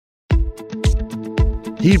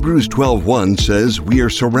Hebrews 12:1 says we are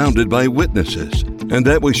surrounded by witnesses and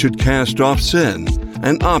that we should cast off sin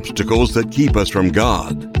and obstacles that keep us from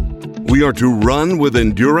God. We are to run with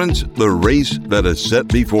endurance the race that is set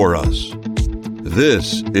before us.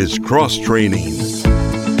 This is cross training.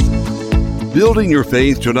 Building your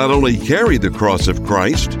faith to not only carry the cross of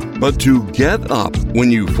Christ, but to get up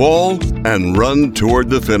when you fall and run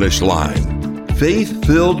toward the finish line.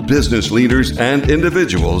 Faith-filled business leaders and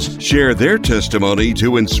individuals share their testimony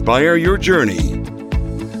to inspire your journey.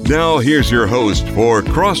 Now here's your host for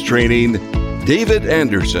Cross Training, David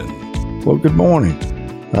Anderson. Well, good morning.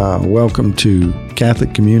 Welcome to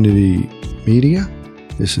Catholic Community Media.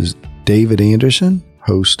 This is David Anderson,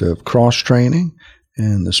 host of Cross Training.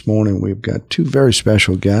 And this morning we've got two very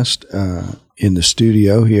special guests in the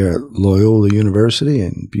studio here at Loyola University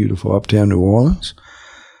in beautiful uptown New Orleans.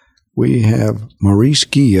 We have Maurice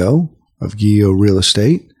Guillot of Guillot Real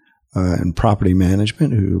Estate and Property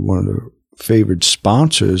Management, who is one of the favored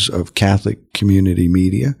sponsors of Catholic Community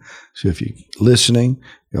Media. So if you're listening,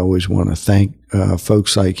 you always want to thank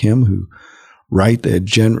folks like him who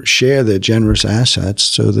share their generous assets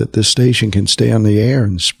so that this station can stay on the air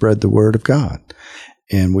and spread the word of God.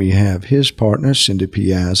 And we have his partner, Cindy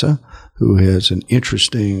Piazza, who has an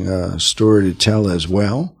interesting story to tell as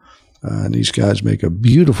well. And these guys make a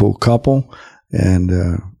beautiful couple, and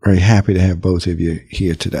very happy to have both of you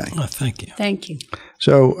here today. Oh, thank you. Thank you.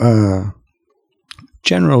 So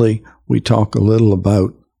generally, we talk a little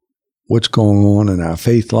about what's going on in our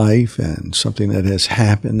faith life and something that has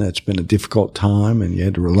happened that's been a difficult time, and you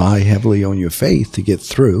had to rely heavily on your faith to get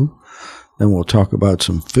through. Then we'll talk about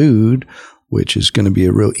some food, which is going to be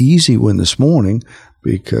a real easy one this morning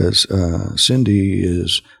because Cindy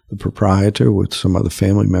is the proprietor with some other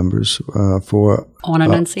family members for On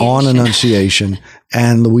Annunciation. On Annunciation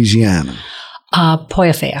and Louisiana.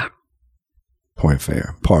 Poya Fair. Poya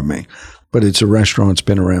Fair, pardon me. But it's a restaurant that's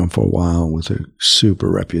been around for a while with a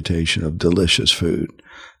super reputation of delicious food.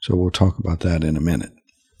 So we'll talk about that in a minute,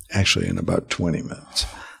 actually in about 20 minutes.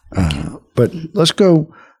 But let's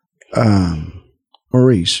go,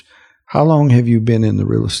 Maurice. How long have you been in the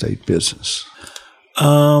real estate business?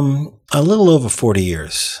 A little over 40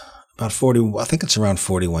 years. About 40, I think it's around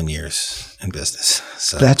 41 years in business.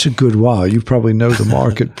 So that's a good while. You probably know the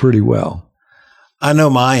market pretty well. I know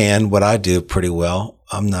my end, what I do pretty well.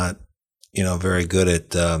 I'm not, very good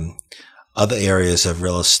at other areas of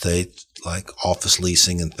real estate like office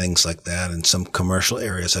leasing and things like that, and some commercial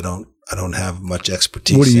areas I don't have much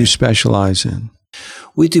expertise in. What do you specialize in?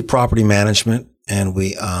 We do property management, and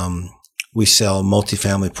we sell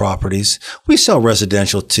multifamily properties. We sell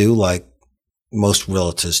residential too, like most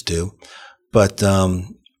realtors do, but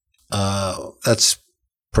that's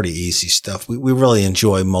pretty easy stuff. We really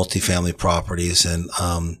enjoy multifamily properties and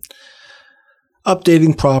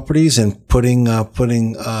updating properties and putting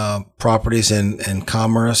properties in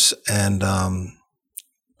commerce and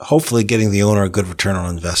hopefully getting the owner a good return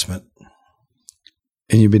on investment.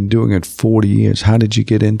 And you've been doing it 40 years. How did you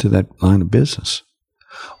get into that line of business?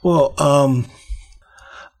 Well,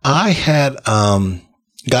 I had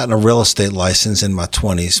gotten a real estate license in my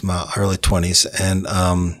early 20s, and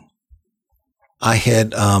I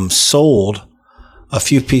had sold a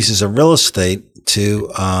few pieces of real estate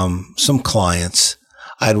to some clients.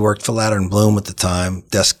 I had worked for Ladder & Bloom at the time,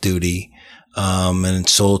 desk duty, and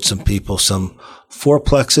sold some people some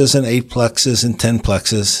 4-plexes and 8-plexes and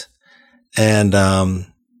 10-plexes. And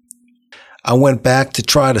I went back to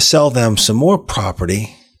try to sell them some more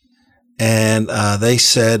property, and they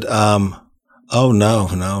said, "Oh no,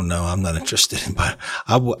 I'm not interested in buying.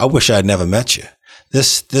 I wish I had never met you.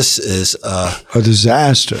 This is a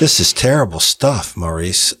disaster. This is terrible stuff,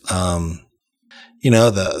 Maurice."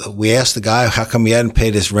 We asked the guy how come he hadn't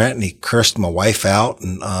paid his rent, and he cursed my wife out,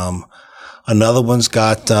 and another one's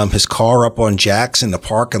got his car up on jacks in the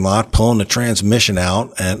parking lot, pulling the transmission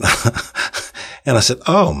out, and and I said,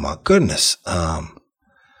 "Oh my goodness,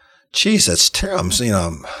 geez, that's terrible."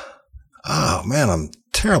 Oh man, I'm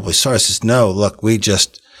terribly sorry. I says, "No, look,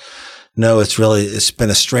 it's been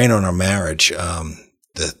a strain on our marriage.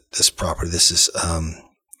 This property, this is."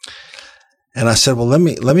 And I said, "Well,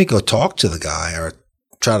 let me go talk to the guy or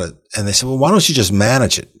try to." And they said, "Well, why don't you just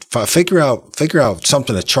manage it? Figure out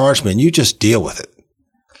something to charge me, and you just deal with it."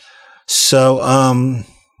 So, I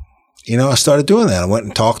started doing that. I went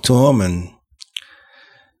and talked to him and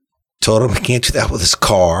told him he can't do that with his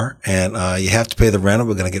car, and you have to pay the rent, or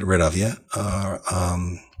we're going to get rid of you.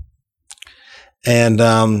 And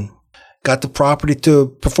got the property to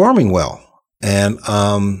performing well. And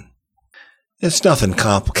it's nothing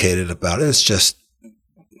complicated about it. It's just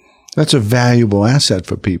That's a valuable asset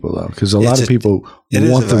for people, though, because a lot of people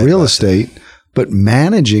want the real estate, but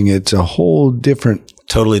managing it's a whole different,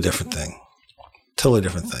 totally different thing.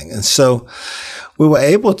 And so we were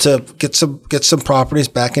able to get some properties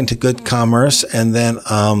back into good commerce, and then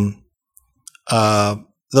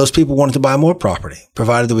those people wanted to buy more property,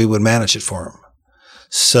 provided that we would manage it for them.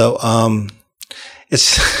 So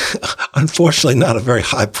it's unfortunately not a very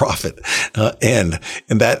high profit end.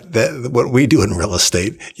 And that what we do in real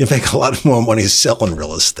estate, you make a lot more money selling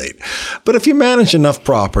real estate. But if you manage enough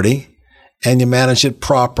property and you manage it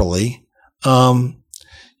properly,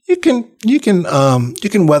 you can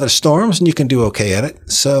weather storms and you can do okay at it.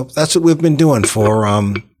 So that's what we've been doing for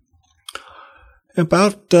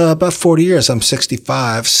about 40 years. I'm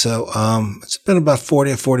 65, so it's been about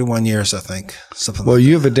 40 or 41 years, I think. Something. Well,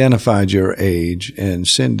 you've identified your age, and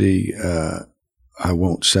Cindy, I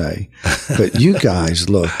won't say, but you guys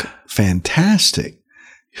look fantastic.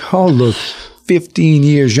 Y'all look 15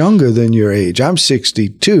 years younger than your age. I'm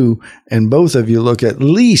 62, and both of you look at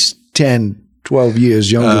least 10, 12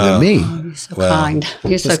 years younger than me. You're so kind.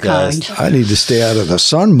 You're so kind. I need to stay out of the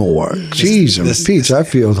sun more. Jeez and Pete's, I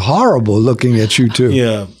feel horrible looking at you too.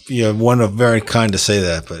 Yeah, one of very kind to say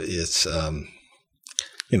that, but it's,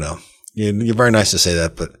 you're very nice to say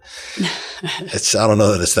that, but I don't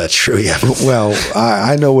know that it's that true yet. Well,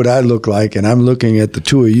 I know what I look like, and I'm looking at the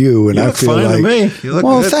two of you, and I feel fine like, to me. You look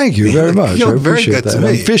well, good. thank you very much. You look I very appreciate good that. to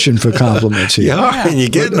me. I'm fishing for compliments here. You are, and you're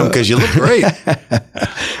getting them because you look great.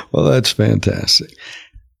 Well, that's fantastic.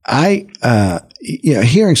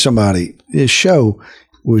 Hearing somebody, this show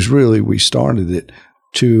was really, we started it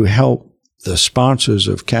to help the sponsors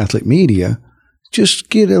of Catholic media just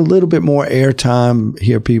get a little bit more airtime,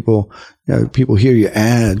 hear people hear your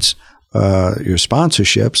ads, your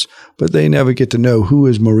sponsorships, but they never get to know who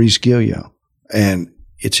is Maurice Guillot. And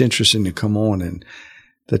it's interesting to come on and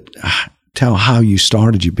tell how you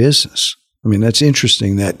started your business. I mean, that's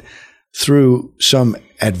interesting that through some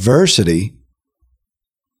adversity,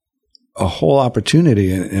 a whole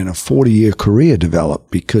opportunity and a 40-year career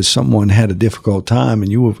developed because someone had a difficult time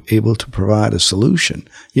and you were able to provide a solution.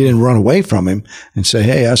 You didn't run away from him and say,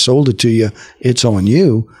 hey, I sold it to you. It's on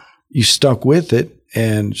you. You stuck with it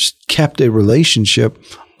and kept a relationship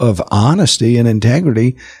of honesty and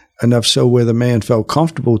integrity enough so where the man felt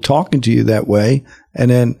comfortable talking to you that way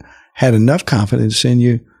and then had enough confidence in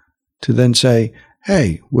you to then say,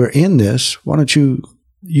 hey, we're in this. Why don't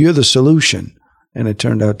you're the solution. And it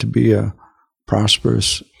turned out to be a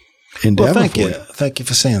prosperous endeavor. Well, thank you. Thank you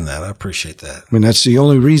for saying that. I appreciate that. I mean, that's the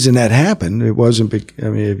only reason that happened. It wasn't,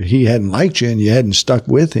 if he hadn't liked you and you hadn't stuck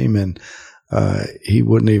with him, and he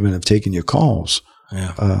wouldn't even have taken your calls.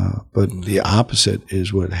 Yeah. But the opposite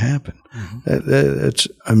is what happened. Mm-hmm. That's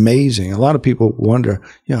amazing. A lot of people wonder,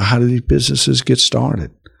 how do these businesses get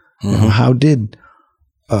started? Mm-hmm. How did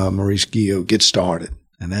Maurice Guillot get started?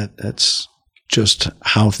 And that's just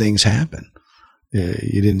how things happen.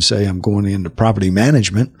 You didn't say, I'm going into property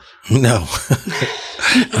management. No.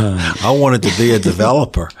 I wanted to be a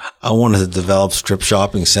developer. I wanted to develop strip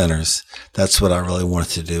shopping centers. That's what I really wanted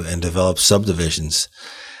to do, and develop subdivisions.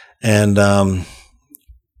 And, there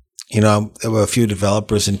were a few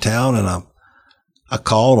developers in town, and I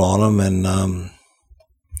called on them, and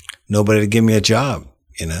nobody to give me a job,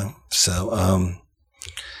 So,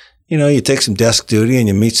 you take some desk duty and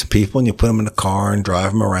you meet some people and you put them in a car and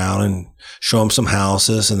drive them around and show them some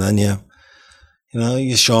houses, and then you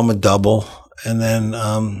show them a double. And then,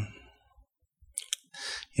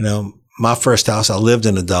 my first house, I lived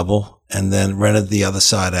in a double and then rented the other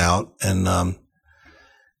side out, and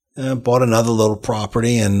bought another little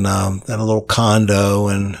property and then a little condo,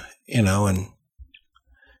 and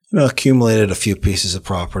accumulated a few pieces of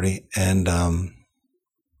property, and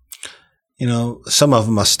some of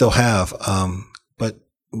them I still have, but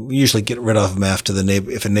we usually get rid of them after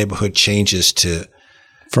if a neighborhood changes to.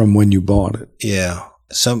 From when you bought it. Yeah.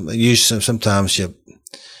 Sometimes you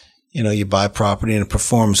buy property and it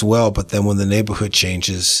performs well, but then when the neighborhood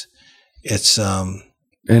changes, it's,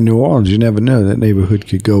 in New Orleans, you never know. That neighborhood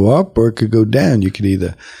could go up or it could go down. You could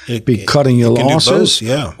either be cutting your losses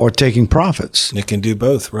or taking profits. It can do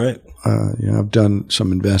both, right? I've done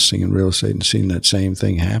some investing in real estate and seen that same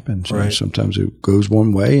thing happen. So right. Sometimes it goes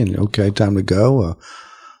one way and, okay, time to go.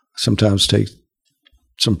 Sometimes take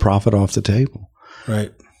some profit off the table.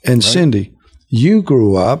 Right. And right. Cindy, you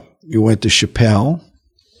grew up, you went to Chappelle,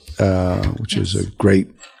 which is a great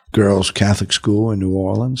girls' Catholic school in New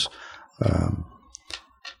Orleans.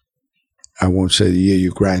 I won't say the year you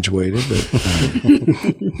graduated, but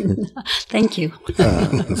Thank you. I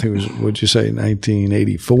think it was, what'd you say,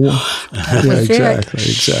 1984? That's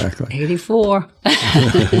Exactly. 84.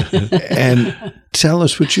 And tell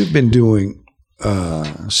us what you've been doing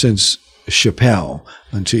since Chappelle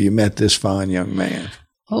until you met this fine young man.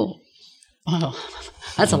 Oh,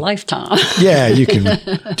 that's a lifetime. Yeah, you can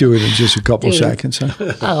do it in just a couple seconds.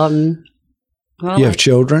 Huh? Well, You have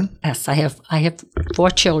children? Yes, I have 4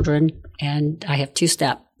 children, and I have 2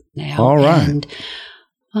 step now. All right. And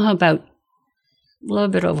about a little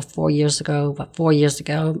bit over 4 years ago,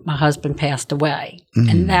 my husband passed away.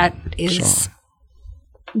 And that is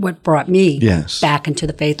what brought me back into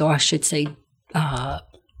the faith, or I should say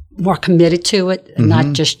more committed to it,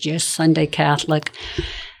 not just Sunday Catholic.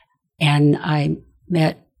 And I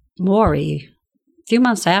met Maury a few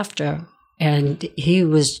months after, and he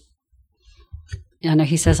was, I know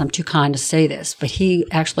he says I'm too kind to say this, but he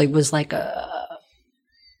actually was like a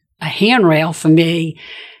handrail for me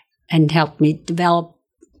and helped me develop,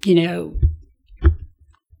 your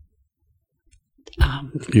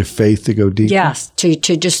faith to go deeper? Yes, to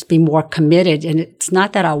just be more committed. And it's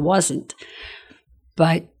not that I wasn't,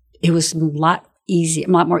 but it was a lot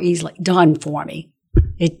more easily done for me.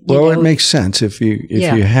 It makes sense if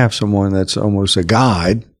you have someone that's almost a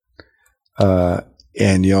guide,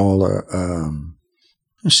 and y'all are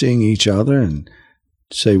seeing each other and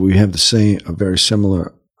say we have a very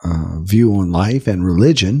similar view on life and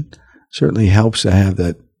religion. Certainly helps to have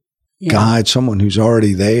that guide, someone who's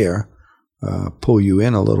already there, pull you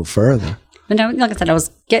in a little further. But no, like I said, I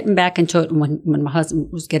was getting back into it when my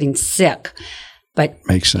husband was getting sick. But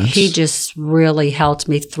makes sense. He just really helped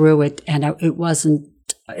me through it, and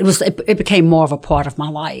it became more of a part of my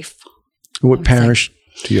life. What parish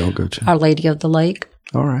do y'all go to? Our Lady of the Lake.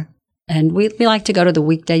 All right. And we like to go to the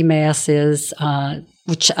weekday masses,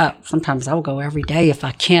 which sometimes I'll go every day if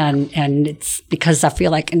I can. And it's because I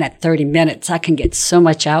feel like in that 30 minutes, I can get so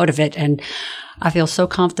much out of it. And I feel so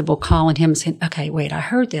comfortable calling him and saying, okay, wait, I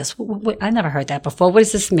heard this. I never heard that before. What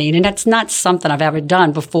does this mean? And that's not something I've ever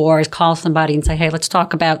done before, is call somebody and say, hey, let's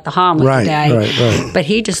talk about the homily today. Right. But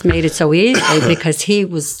he just made it so easy because he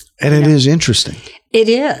was. And it is interesting. It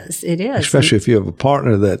is. Especially if you have a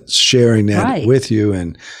partner that's sharing that with you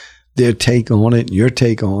and their take on it and your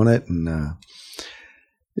take on it. And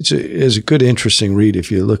it's a good, interesting read. If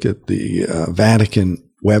you look at the Vatican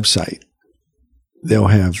website, they'll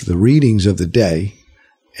have the readings of the day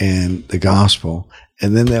and the gospel,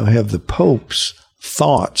 and then they'll have the Pope's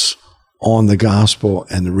thoughts on the gospel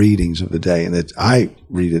and the readings of the day. And I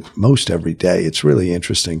read it most every day. It's really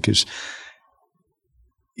interesting because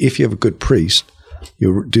if you have a good priest,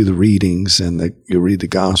 you do the readings and you read the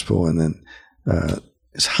gospel, and then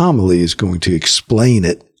his homily is going to explain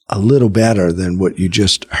it a little better than what you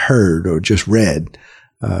just heard or just read.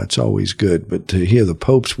 It's always good, but to hear the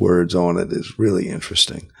Pope's words on it is really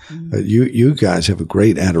interesting. You guys have a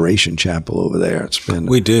great adoration chapel over there.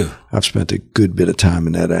 We do. I've spent a good bit of time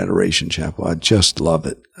in that adoration chapel. I just love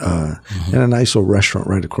it. And a nice little restaurant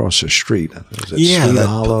right across the street. Sweet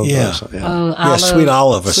Olive. Sweet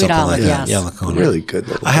Olive or something like that. Yes. Yeah, on the corner. Really good.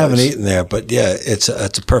 I haven't eaten there, but it's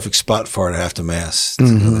a perfect spot for it after Mass.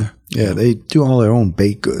 Yeah, they do all their own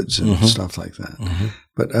baked goods and stuff like that.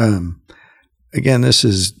 But again, this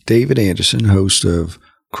is David Anderson, host of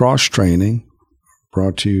Cross Training,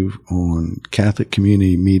 brought to you on Catholic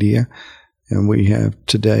Community Media. And we have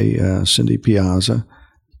today Cindy Piazza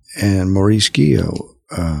and Maurice Guillot.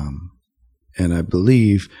 And I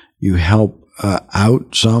believe you help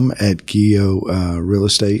out some at Guillot Real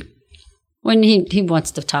Estate. When he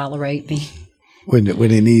wants to tolerate me. When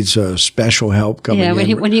he needs special help coming in.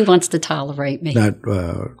 Yeah, when he wants to tolerate me. Not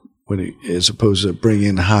as opposed to bring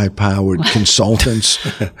in high-powered consultants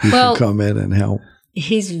who can come in and help.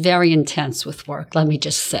 He's very intense with work, let me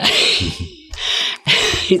just say.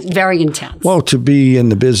 He's very intense. Well, to be in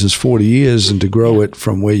the business 40 years and to grow it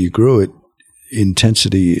from where you grew it,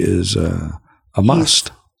 intensity is a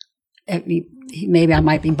must. Maybe I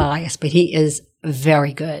might be biased, but he is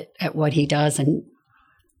very good at what he does, and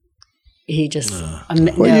he just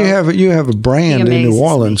you have a brand in New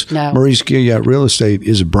Orleans. Maurice Guillot Real Estate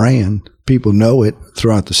is a brand. People know it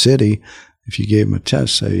throughout the city. If you gave them a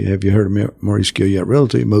test, say, have you heard of Maurice Guillot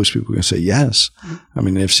Realty? Most people are going to say yes. I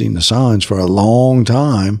mean, they've seen the signs for a long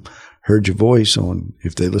time, heard your voice on,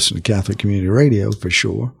 if they listen to Catholic Community Radio, for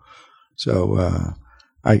sure. So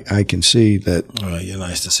I can see that you're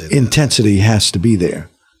nice to say that. Intensity has to be there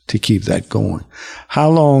to keep that going. How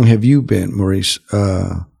long have you been, Maurice,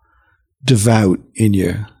 devout in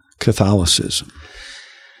your Catholicism?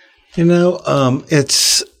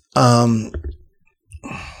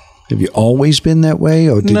 Have you always been that way,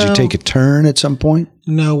 or did you take a turn at some point?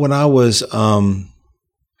 No, when I was,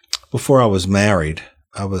 before I was married,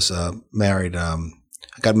 I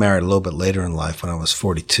got married a little bit later in life when I was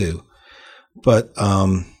 42. But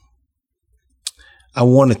I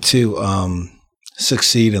wanted to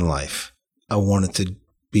succeed in life. I wanted to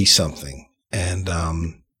be something. And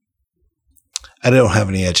I don't have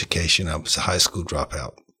any education. I was a high school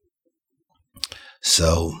dropout.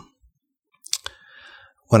 So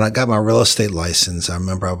when I got my real estate license, I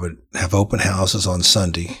remember I would have open houses on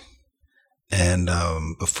Sunday. And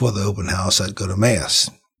before the open house, I'd go to Mass.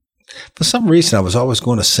 For some reason, I was always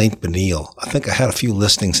going to St. Benil. I think I had a few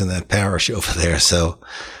listings in that parish over there. So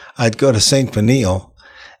I'd go to St. Benil.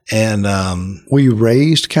 And were you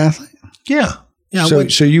raised Catholic? Yeah. Yeah.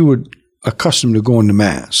 So you were accustomed to going to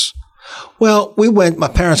Mass? Well, my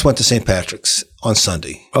parents went to St. Patrick's on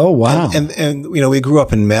Sunday. Oh, wow. And we grew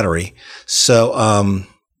up in Metairie. So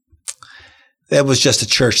that was just a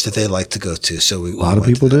church that they liked to go to. So a lot of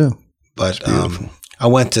people do. But I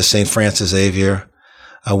went to St. Francis Xavier.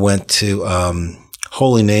 I went to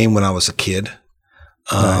Holy Name when I was a kid.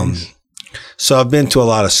 Nice. So I've been to a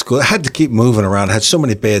lot of school. I had to keep moving around. I had so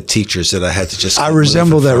many bad teachers that I had to just. I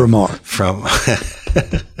resemble that remark. From. I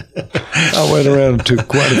went around to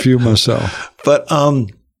quite a few myself. But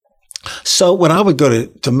so when I would go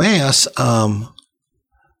to Mass,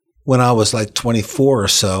 when I was like 24 or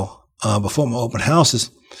so, before my open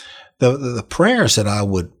houses, the prayers that I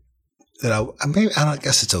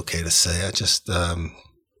guess it's okay to say. I just,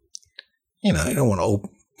 you don't want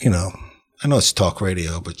to, I know it's talk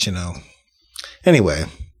radio, but anyway,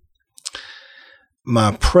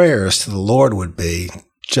 my prayers to the Lord would be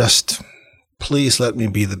just, please let me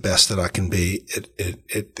be the best that I can be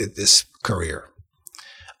at this career.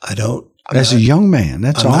 As a young man,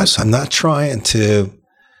 that's awesome. I'm not trying to,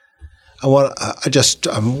 I want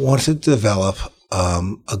to develop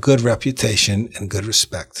a good reputation and good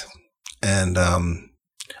respect. And I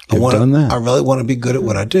really want to be good at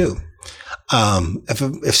what I do.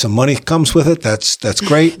 If some money comes with it, that's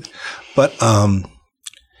great. But I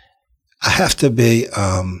have to be.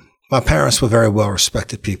 My parents were very well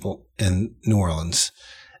respected people in New Orleans,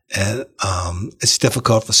 and it's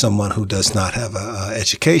difficult for someone who does not have a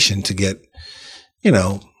education to get,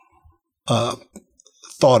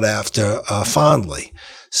 thought after fondly.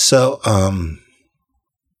 So,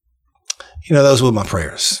 those were my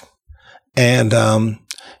prayers. And, the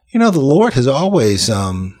Lord has always,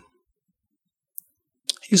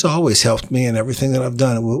 He's always helped me in everything that I've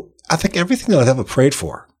done. I think everything that I've ever prayed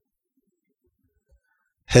for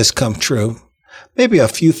has come true. Maybe a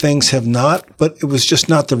few things have not, but it was just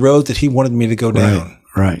not the road that He wanted me to go down.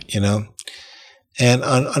 Right. And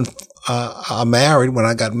I married. When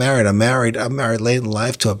I got married, I married late in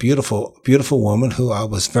life to a beautiful, beautiful woman who I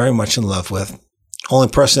was very much in love with. Only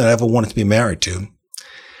person I ever wanted to be married to.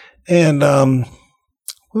 And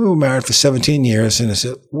we were married for 17 years, and is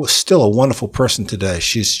still a wonderful person today.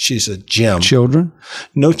 She's a gem. Children?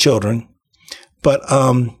 No children, but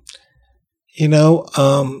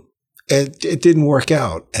it didn't work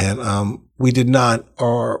out, and we did not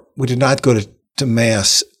go to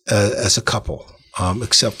Mass as a couple,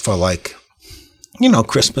 except for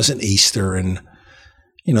Christmas and Easter and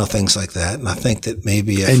things like that. And I think that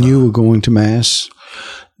maybe and you were going to Mass.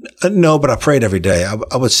 No, but I prayed every day.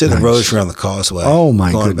 I would sit in Rosary on the Causeway. Oh,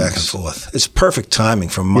 my going goodness. back and forth. It's perfect timing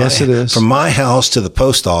from yes, it is. From my house to the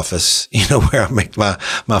post office, where I make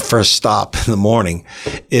my first stop in the morning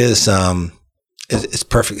is it's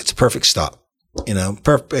perfect. It's a perfect stop.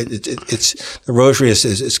 It's the Rosary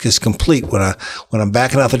is complete when I'm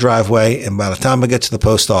backing out the driveway, and by the time I get to the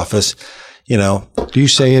post office, Do you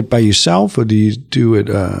say it by yourself, or do you do it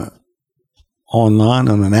online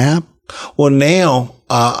on an app? Well, now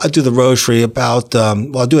I do the Rosary about.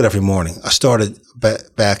 I do it every morning. I started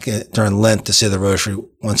back during Lent to say the Rosary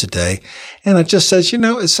once a day, and it just says,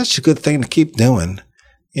 it's such a good thing to keep doing.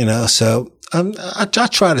 So I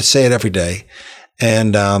try to say it every day,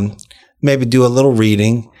 and maybe do a little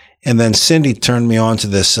reading. And then Cindy turned me on to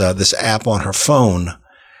this app on her phone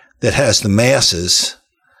that has the masses.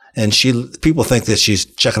 And people think that she's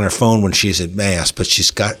checking her phone when she's at Mass, but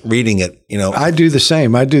she's got reading it, I do the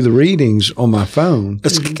same. I do the readings on my phone.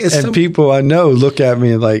 And people I know look at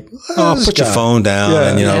me and put your phone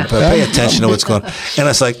down and, pay attention to what's going on. And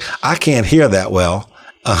it's like, I can't hear that well.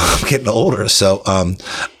 I'm getting older, so I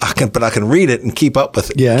can read it and keep up with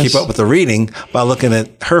it. Yes. Keep up with the reading by looking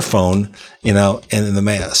at her phone, and in the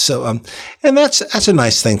Mass. So, and that's a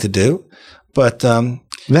nice thing to do, but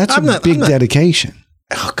that's a big dedication.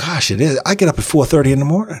 Oh gosh, it is. I get up at 4:30 in the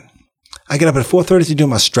morning. I get up at 4:30 to do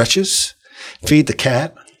my stretches, feed the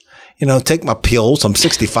cat, take my pills. I'm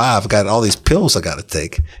 65. I've got all these pills I got to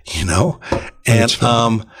take,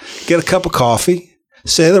 and get a cup of coffee,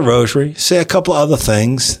 say the rosary, say a couple of other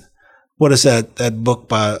things. What is that book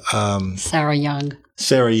by Sarah Young?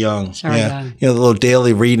 Sarah Young. Young. The little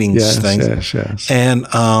daily readings things. Yes. And,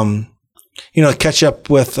 catch up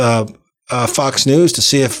with Fox News to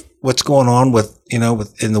see if what's going on with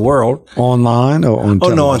in the world. Online or on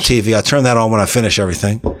television? Oh, no, on TV. I turn that on when I finish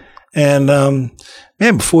everything. And,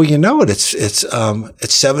 man, before you know it, it's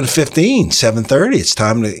 7:15, 7:30. It's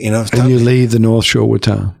time to, And you leave the North Shore what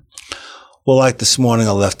time? Well, like this morning,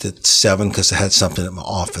 I left at 7 because I had something at my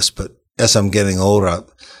office. But as I'm getting older,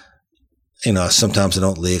 sometimes I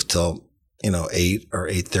don't leave till, 8 or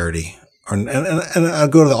 8:30. And I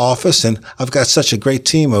go to the office, and I've got such a great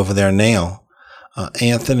team over there now.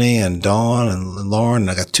 Anthony and Dawn and Lauren.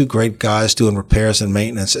 I got two great guys doing repairs and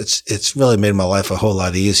maintenance. It's really made my life a whole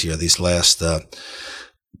lot easier these last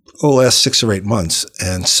 6 or 8 months.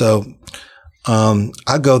 And so,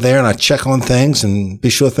 I go there and I check on things and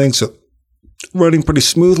be sure things are running pretty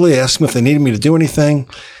smoothly. Ask them if they needed me to do anything.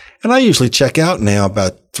 And I usually check out now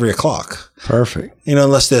about 3:00. Perfect.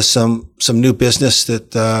 Unless there's some new business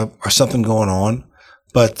that, or something going on.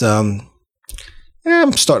 But, I'm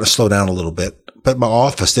starting to slow down a little bit. But my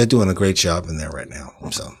office, they're doing a great job in there right now.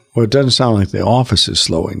 So, well, it doesn't sound like the office is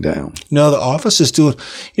slowing down. No, the office is doing,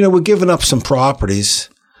 we're giving up some properties.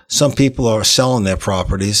 Some people are selling their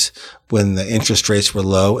properties when the interest rates were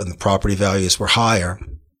low and the property values were higher.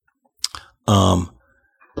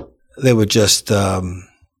 They were just,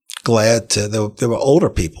 glad to, they were older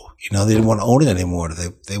people, they didn't want to own it anymore.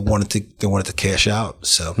 They wanted to cash out.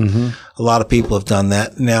 So a lot of people have done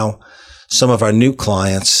that. Now, some of our new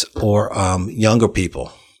clients or, younger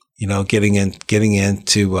people, getting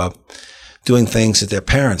into, doing things that their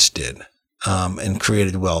parents did, and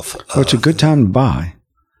created wealth. Well, it's a good time to buy.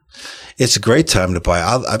 It's a great time to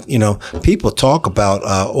buy. People talk about,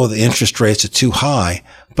 the interest rates are too high,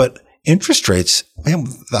 but interest rates, man,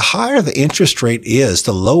 the higher the interest rate is,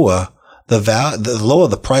 the lower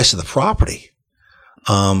the price of the property.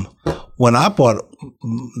 When I bought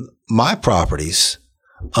my properties,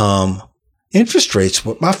 interest rates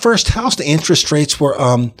were, my first house, the interest rates were,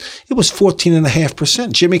 it was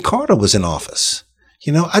 14.5%. Jimmy Carter was in office.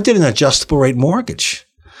 I did an adjustable rate mortgage.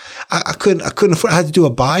 I couldn't afford, I had to do a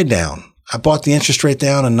buy down. I bought the interest rate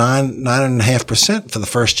down to 9.5% for the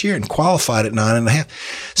first year and qualified at 9.5%.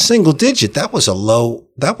 Single digit. That was a low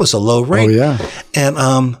rate. Oh, yeah.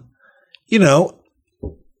 And,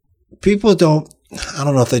 people don't, I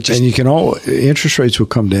don't know if they just. And interest rates will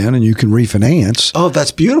come down and you can refinance. Oh,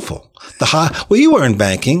 that's beautiful. Well, you were in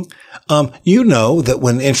banking. That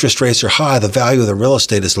when interest rates are high, the value of the real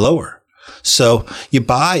estate is lower. So you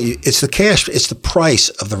buy, it's the cash, it's the price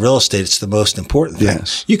of the real estate. It's the most important thing.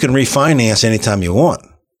 Yes. You can refinance anytime you want,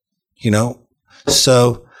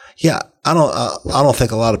 So yeah, I don't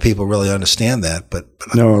think a lot of people really understand that, but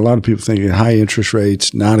no, a lot of people think high interest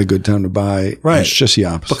rates, not a good time to buy. Right. It's just the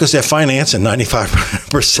opposite. Because they're financing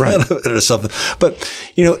 95% of it or something. But,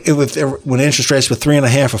 when interest rates were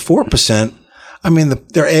 3.5% or 4%, I mean,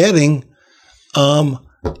 they're adding, on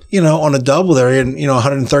a double, they're in,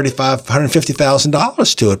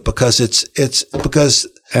 $150,000 to it because it's because.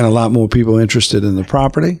 And a lot more people interested in the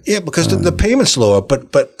property. Yeah, because the payment's lower.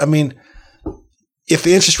 But I mean, if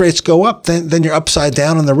the interest rates go up, then you're upside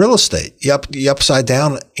down in the real estate. You're upside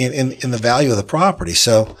down in the value of the property.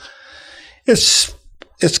 So it's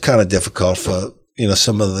kind of difficult for,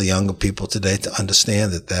 some of the younger people today to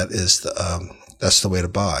understand that's the way to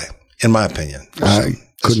buy, in my opinion. I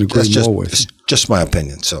couldn't agree more with you. It's just my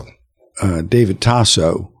opinion. So, David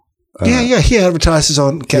Tasso. He advertises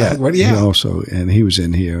on Catholic Radio. Yeah. He also, and he was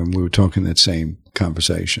in here and we were talking that same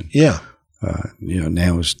conversation. Yeah.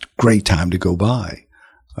 Now is a great time to go buy.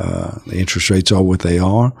 The interest rates are what they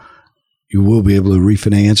are. You will be able to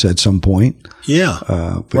refinance at some point. Yeah.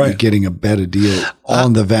 But you're getting a better deal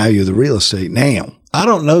on the value of the real estate now. I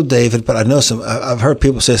don't know David, but I know I've heard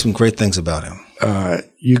people say some great things about him.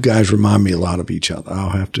 You guys remind me a lot of each other.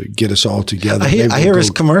 I'll have to get us all together. I hear his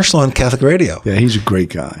commercial on Catholic Radio. Yeah, he's a great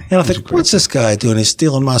guy. And I think, what's this guy doing? He's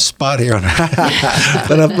stealing my spot here.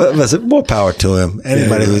 But more power to him.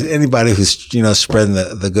 Anybody who's spreading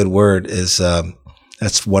the good word is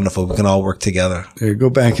that's wonderful. We can all work together. Yeah, go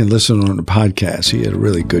back and listen on the podcast. He had a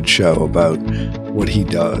really good show about what he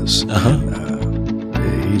does.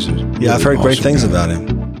 I've heard great things about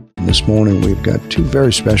him. This morning, we've got two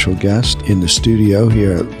very special guests in the studio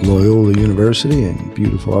here at Loyola University in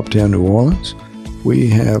beautiful uptown New Orleans. We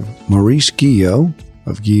have Maurice Guillot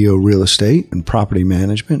of Guillot Real Estate and Property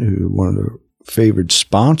Management, who is one of the favored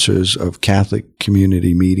sponsors of Catholic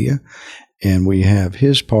Community Media. And we have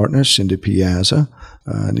his partner, Cindy Piazza.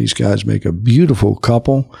 And these guys make a beautiful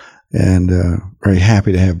couple. And very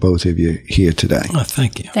happy to have both of you here today. Oh,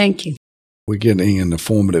 thank you. Thank you. We're getting in the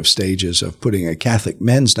formative stages of putting a Catholic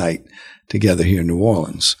men's night together here in New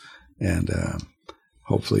Orleans. And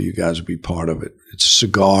hopefully you guys will be part of it. It's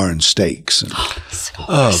cigar and steaks. And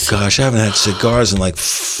oh, gosh, I haven't had cigars in like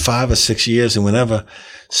 5 or 6 years. And whenever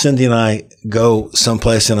Cindy and I go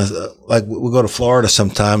someplace, like we go to Florida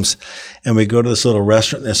sometimes, and we go to this little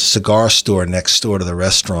restaurant. There's a cigar store next door to the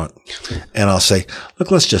restaurant. And I'll say,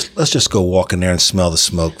 look, let's just go walk in there and smell the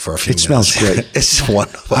smoke for a few minutes. It smells great. It's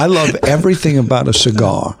wonderful. I love everything about a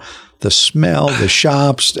cigar. The smell, the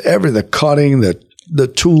shops, the cutting, the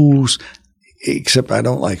tools, except I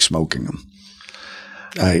don't like smoking them.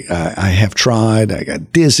 I have tried. I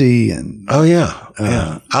got dizzy and oh yeah.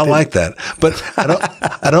 I like that, but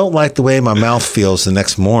I don't like the way my mouth feels the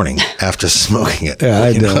next morning after smoking it. Yeah,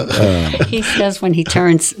 I don't. He says when he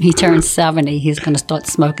turns 70, he's going to start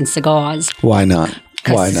smoking cigars. Why not?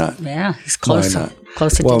 Why not? Yeah, he's closer. Why not?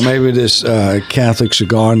 Closer. Well, maybe this Catholic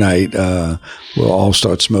cigar night we'll all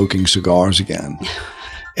start smoking cigars again.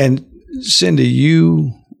 And Cindy,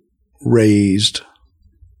 you raised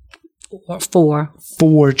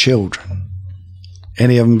 4 children.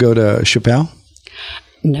 Any of them go to Chappelle?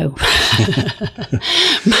 No.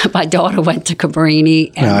 My daughter went to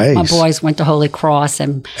Cabrini, and my boys went to Holy Cross,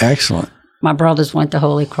 and excellent. My brothers went to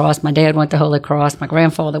Holy Cross. My dad went to Holy Cross. My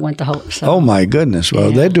grandfather went to Holy Cross. Oh my goodness!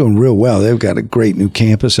 Well, they're doing real well. They've got a great new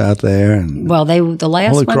campus out there, and the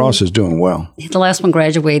last Holy Cross is doing well. The last one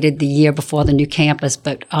graduated the year before the new campus,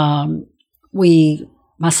 but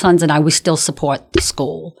my sons and I, we still support the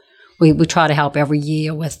school. We try to help every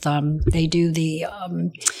year with they do the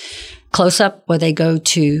close-up where they go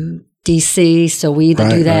to D.C., so we either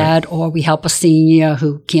do that or we help a senior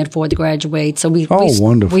who can't afford to graduate. So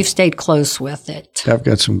wonderful. We've stayed close with it. I've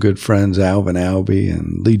got some good friends, Alvin Albee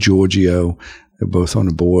and Lee Giorgio. They're both on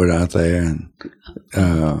the board out there. And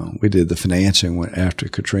we did the financing after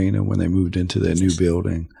Katrina when they moved into their new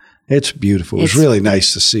building. It's beautiful. It's really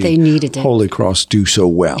nice to see they needed it. Holy Cross do so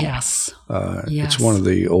well. Yes. It's one of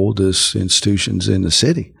the oldest institutions in the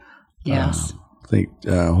city. Yes. I think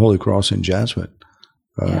Holy Cross and Jesuit,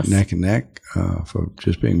 neck and neck for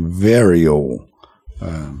just being very old.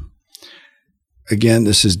 Again,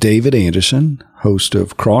 this is David Anderson, host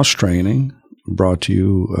of Cross Training, brought to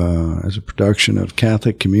you as a production of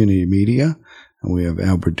Catholic Community Media. And we have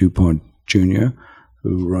Albert DuPont Jr.,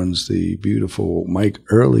 who runs the beautiful Mike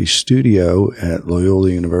Early studio at Loyola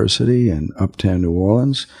University in Uptown New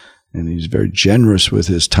Orleans. And he's very generous with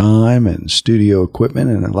his time and studio equipment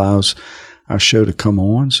and allows our show to come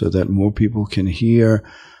on so that more people can hear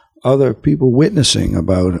other people witnessing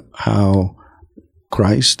about how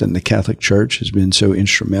Christ and the Catholic Church has been so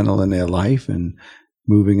instrumental in their life and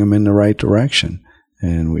moving them in the right direction.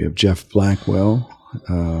 And we have Jeff Blackwell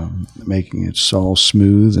making it all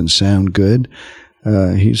smooth and sound good.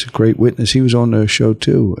 He's a great witness. He was on the show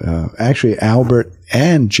too. Actually, Albert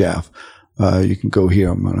and Jeff, you can go hear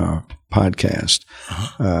him on our podcast.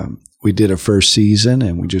 We did a first season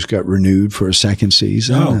and we just got renewed for a second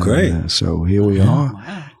season. Oh, great. And, so here we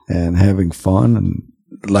are and having fun. And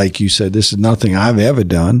like you said, this is nothing I've ever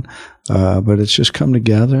done, but it's just come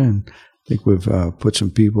together. And I think we've put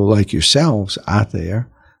some people like yourselves out there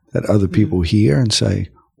that other people hear and say,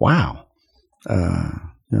 wow,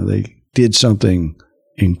 they did something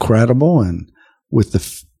incredible and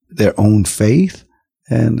with their own faith,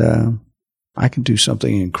 and I can do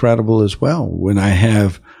something incredible as well when I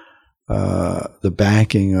have the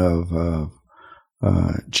backing of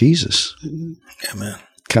Jesus. Amen.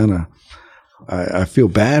 Kind of, I feel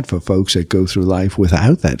bad for folks that go through life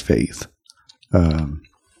without that faith.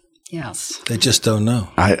 Yes, they just don't know.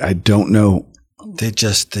 I don't know. They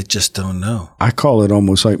just don't know. I call it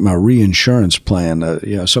almost like my reinsurance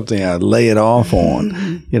plan. Something I lay it off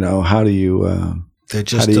on. How do you? They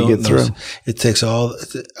just how do you get through? It takes all.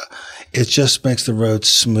 It just makes the road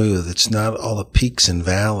smooth. It's not all the peaks and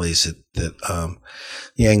valleys. The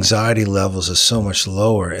anxiety levels are so much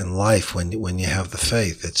lower in life when you have the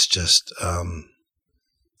faith. It's just. Of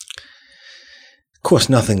course,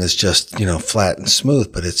 nothing is just flat and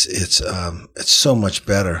smooth, but it's so much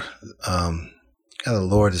better. The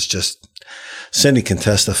Lord is just. Cindy can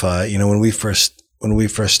testify. When we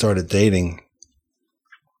first started dating,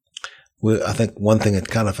 I think one thing that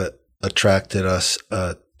kind of attracted us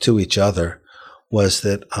to each other was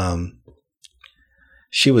that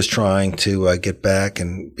she was trying to get back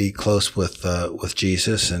and be close with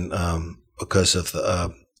Jesus, and because of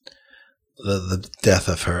the the death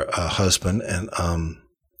of her husband, and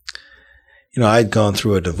I'd gone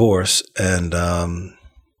through a divorce, and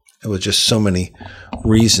there were just so many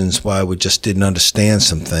reasons why we just didn't understand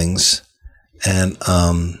some things, and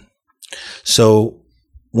so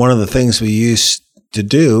one of the things we used to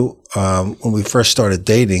do when we first started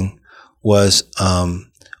dating was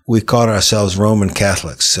we called ourselves Roman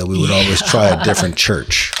Catholics, so we would always try a different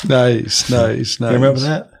church. Nice. You remember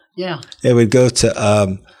that? Yeah. Yeah, we'd go to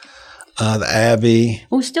the Abbey.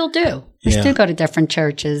 We still do. We still go to different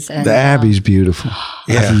churches. And, the Abbey's beautiful.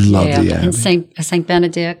 Yeah. I love the Abbey. And St.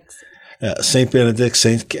 Benedict's. St. Benedict,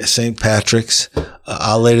 St. Patrick's,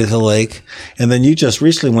 Our Lady of the Lake. And then you just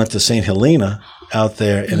recently went to St. Helena out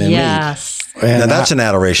there in Emmead. Yes. Now that's an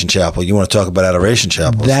adoration chapel. You want to talk about adoration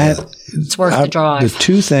chapels? It's worth the drive. The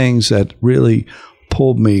two things that really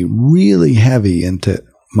pulled me really heavy into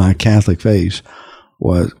my Catholic faith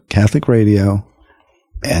was Catholic radio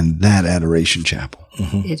and that adoration chapel.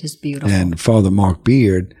 Mm-hmm. It is beautiful. And Father Mark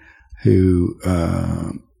Beard, who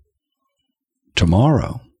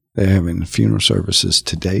tomorrow, they're having funeral services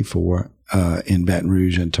today for in Baton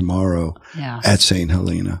Rouge and tomorrow at St.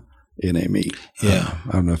 Helena in Emmead. Yeah.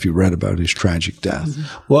 I don't know if you read about his tragic death.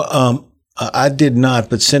 Mm-hmm. Well, I did not,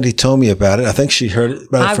 but Cindy told me about it. I think she heard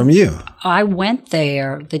about it from you. I went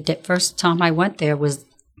there. The first time I went there was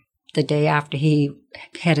the day after he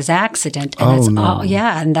had his accident. And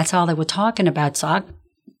and that's all they were talking about. So I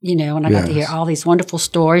got to hear all these wonderful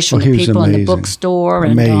stories from the people in the bookstore.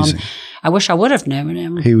 Amazing. And I wish I would have known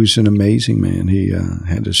him. He was an amazing man. He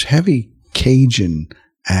had this heavy Cajun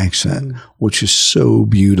accent, which is so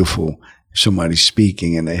beautiful. Somebody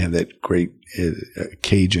speaking and they have that great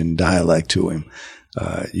Cajun dialect to him.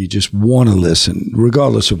 You just want to listen,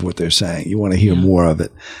 regardless of what they're saying. You want to hear more of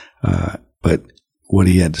it. But what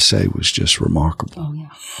he had to say was just remarkable. Oh,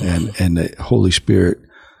 yeah. And the Holy Spirit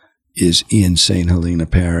is in St. Helena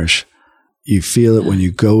Parish. You feel it when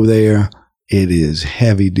you go there. It is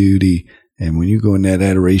heavy duty. And when you go in that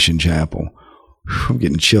adoration chapel, I'm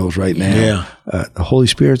getting chills right now. Yeah. The Holy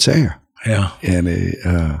Spirit's there. Yeah.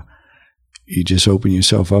 And you just open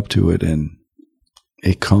yourself up to it and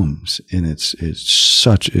it comes. And it's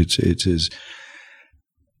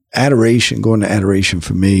adoration, going to adoration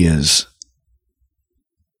for me is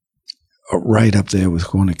right up there with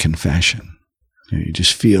going to confession. You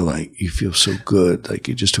just feel like you feel so good, like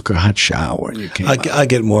you just took a hot shower and you came out. I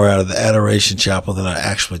get more out of the adoration chapel than I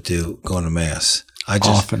actually do going to mass. I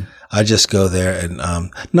just go there and I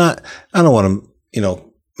don't want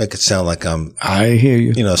to make it sound like I hear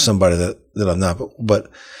you, somebody that I'm not,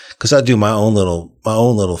 but because I do my own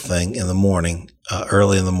little thing in the morning,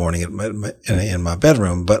 early in the morning in my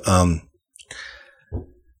bedroom, but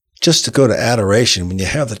just to go to adoration when you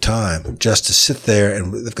have the time, just to sit there,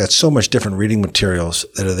 and they've got so much different reading materials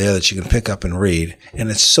that are there that you can pick up and read,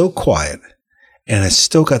 and it's so quiet, and it's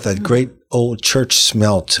still got that great old church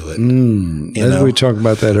smell to it. As we talked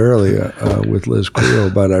about that earlier with Liz Creel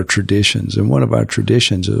about our traditions, and one of our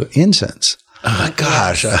traditions is incense. Oh my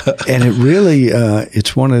gosh! And it really,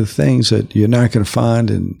 it's one of the things that you're not going to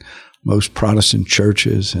find in most Protestant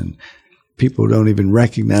churches, and people don't even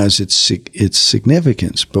recognize its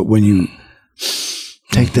significance. But when you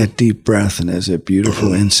take that deep breath and there's that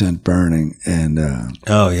beautiful incense burning, and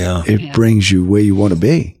it brings you where you want to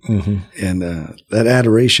be. Mm-hmm. And that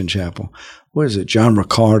adoration chapel, what is it? John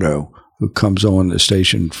Ricardo, who comes on the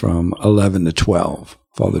station from 11 to 12,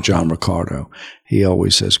 Father John Ricardo, he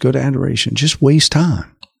always says, go to adoration, just waste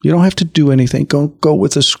time. You don't have to do anything. Go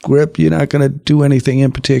with a script. You're not going to do anything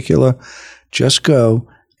in particular. Just go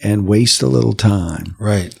and waste a little time.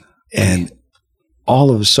 Right. And all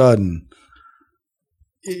of a sudden,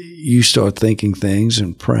 you start thinking things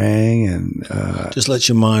and praying and just let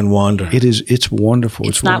your mind wander. It's wonderful.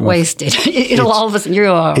 It's not wasted. It'll all of a sudden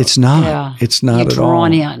it's not. Yeah. It's not You're at all.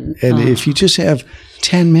 drawn in. And if you just have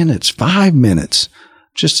 10 minutes, 5 minutes,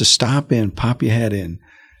 just to stop in, pop your head in.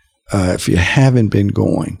 If you haven't been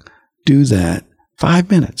going, do that. 5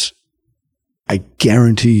 minutes. I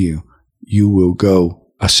guarantee you will go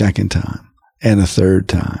a second time and a third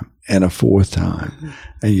time and a fourth time. Mm-hmm.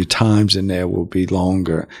 And your times in there will be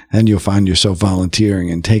longer. And you'll find yourself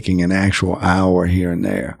volunteering and taking an actual hour here and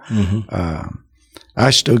there. Mm-hmm.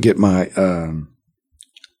 I still get my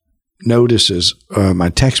notices, my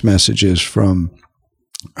text messages from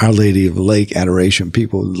Our Lady of the Lake Adoration,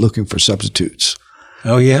 people looking for substitutes.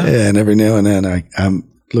 Oh, yeah? And every now and then I'm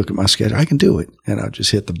look at my schedule. I can do it. And I'll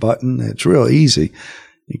just hit the button. It's real easy.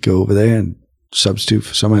 You go over there and substitute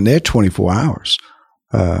for someone. They're 24 hours.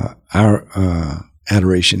 Our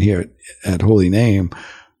adoration here at Holy Name,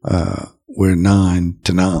 we're 9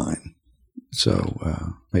 to 9.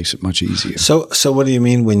 So makes it much easier. So what do you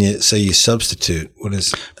mean when you say you substitute? What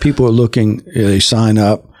is people are looking? They sign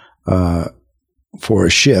up for a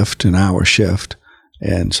shift, an hour shift,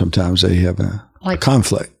 and sometimes they have a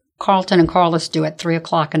conflict. Carlton and Carlos do at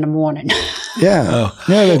 3:00 in the morning. Yeah,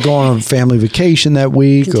 they're going on family vacation that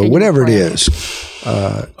week or whatever it is.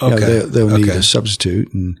 They'll need a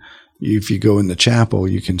substitute, and if you go in the chapel,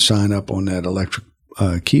 you can sign up on that electric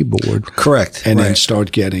keyboard. Correct. And then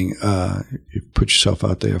start getting, you put yourself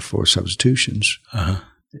out there for substitutions.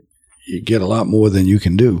 You get a lot more than you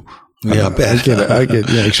can do. Yeah, I bet. I get,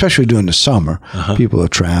 especially during the summer. People are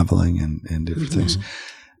traveling and different things.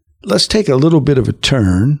 Let's take a little bit of a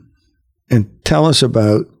turn and tell us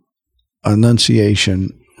about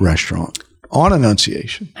Annunciation Restaurant. On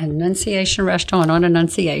Annunciation. Annunciation Restaurant on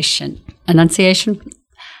Annunciation. Annunciation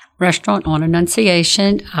Restaurant on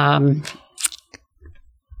Annunciation.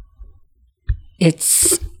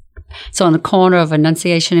 It's on the corner of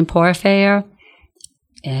Annunciation and Poor Fair.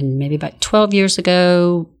 And maybe about 12 years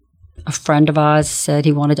ago, a friend of ours said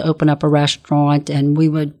he wanted to open up a restaurant, and we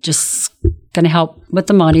were just going to help with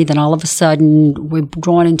the money. Then all of a sudden, we're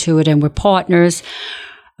drawn into it, and we're partners.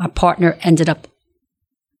 Our partner ended up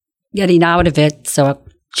getting out of it. So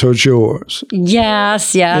it's yours.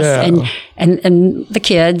 Yes. Yeah. And the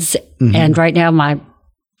kids. And right now, my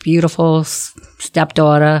beautiful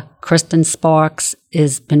stepdaughter, Kristen Sparks,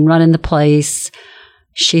 has been running the place.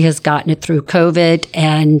 She has gotten it through COVID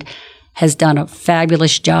and has done a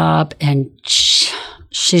fabulous job, and she's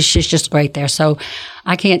just great there. So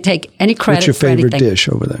I can't take any credit for anything. What's your favorite dish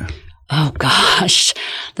over there? Oh, gosh.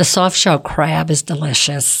 The soft shell crab is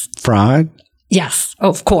delicious. Fried? Yes. Oh,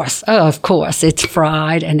 of course. It's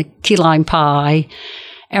fried, and the key lime pie.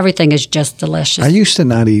 Everything is just delicious. I used to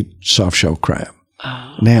not eat soft shell crab.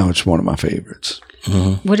 Now it's one of my favorites.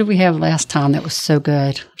 What did we have last time that was so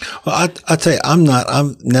good? Well, I tell you,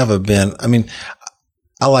 I've never been,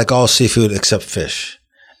 I like all seafood except fish.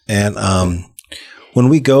 And when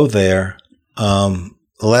we go there, the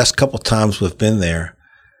last couple times we've been there,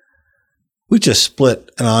 we just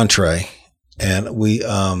split an entree and we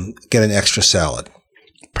get an extra salad.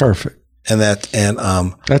 Perfect. And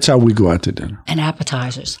that's how we go out to dinner. And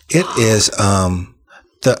appetizers. It is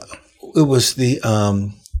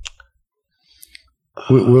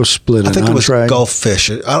we'll split an entree. I think it was Gulf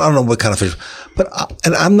fish. I don't know what kind of fish, but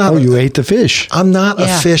I'm not. Oh, you ate the fish. I'm not a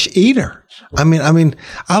fish eater. I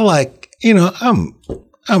like,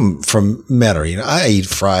 I'm from Metairie. I eat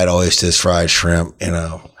fried oysters, fried shrimp,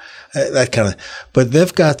 that kind of. But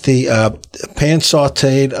they've got the pan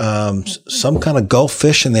sautéed, some kind of Gulf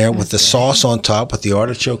fish in there with the sauce on top, with the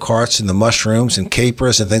artichoke hearts and the mushrooms and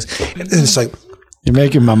capers and things. And it's like. You're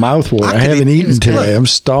making my mouth water. I haven't eaten today. I'm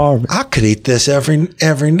starving. I could eat this every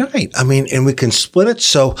night. And we can split it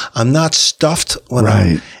so I'm not stuffed when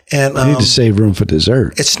I need to save room for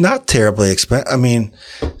dessert. It's not terribly expensive.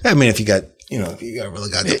 If you got,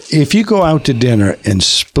 if you go out to dinner and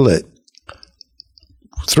split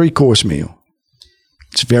 3-course meal,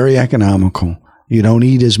 it's very economical. You don't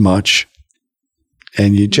eat as much.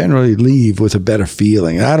 And you generally leave with a better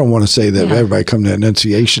feeling. I don't want to say that everybody come to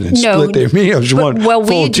Annunciation and split their meals.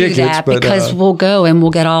 We do that because we'll go and we'll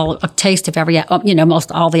get a taste of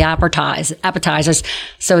most all the appetizers.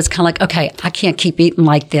 So it's kind of like, okay, I can't keep eating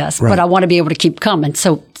like this, but I want to be able to keep coming.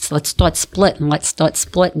 So let's start splitting. Let's start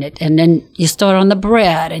splitting it. And then you start on the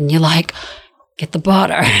bread and you're like, get the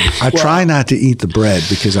butter. I try not to eat the bread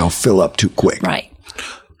because I'll fill up too quick. Right.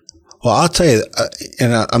 Well, I'll tell you,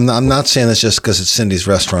 and I'm not saying this just because it's Cindy's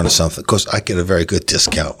restaurant or something, because I get a very good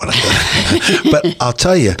discount when I go. But I'll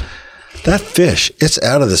tell you, that fish, it's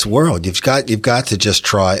out of this world. You've got to just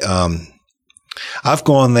try. I've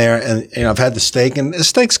gone there and I've had the steak, and the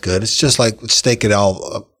steak's good. It's just like steak at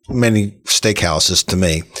many steakhouses to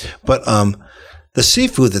me. But the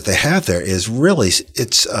seafood that they have there is really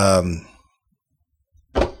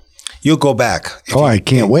you'll go back. I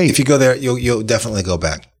can't wait. If you go there, you'll definitely go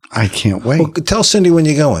back. I can't wait. Well, tell Cindy when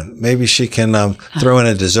you're going. Maybe she can throw in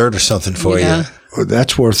a dessert or something for you. Well,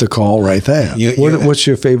 that's worth a call right there. What's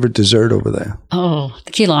your favorite dessert over there? Oh,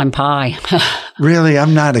 the key lime pie. Really?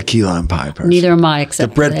 I'm not a key lime pie person. Neither am I, except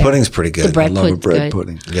the bread pudding's pretty good. I love a bread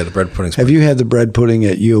pudding. Yeah, the bread pudding's Have you had the bread pudding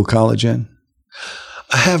at Guillot College Inn?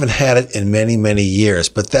 I haven't had it in many, many years,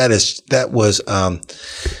 but that was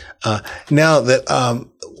now that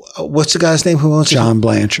what's the guy's name who owns it? John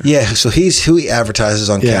Blanchard. Yeah, so he's who he advertises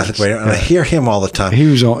on Catholic Radio, and I hear him all the time. He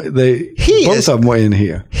was on. Both of them were in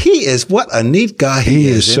here. He is what a neat guy. He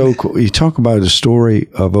is so cool. You talk about a story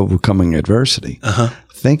of overcoming adversity.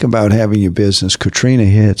 Think about having your business. Katrina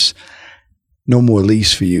hits. No more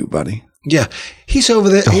lease for you, buddy. Yeah. He's over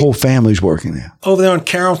there. The whole family's working there. Over there on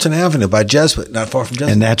Carrollton Avenue by Jesuit, not far from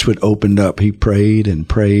Jesuit. And that's what opened up. He prayed and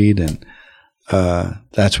prayed, and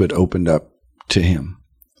that's what opened up to him.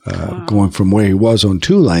 Going from where he was on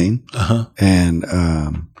Tulane and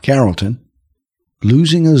Carrollton,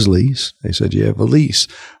 losing his lease. They said, you have a lease,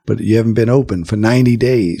 but you haven't been open for 90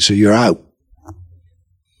 days, so you're out.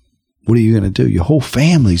 What are you going to do? Your whole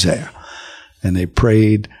family's there. And they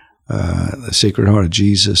prayed. The Sacred Heart of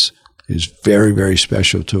Jesus is very, very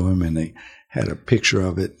special to him, and they had a picture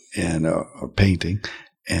of it and a painting,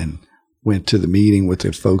 and went to the meeting with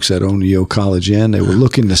the folks that own the Guillot College Inn. They were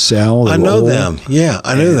looking to sell. I know them. Yeah,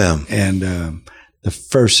 I knew them. And the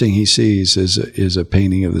first thing he sees is a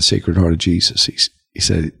painting of the Sacred Heart of Jesus. He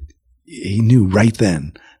said he knew right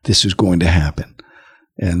then this was going to happen.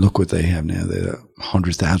 And look what they have now. They're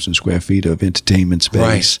 100,000 square feet of entertainment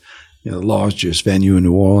space. Right. The largest venue in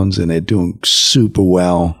New Orleans, and they're doing super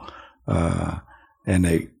well.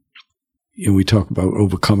 And we talk about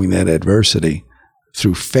overcoming that adversity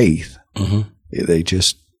through faith. Mm-hmm. They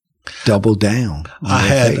just doubled down. I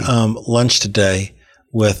had lunch today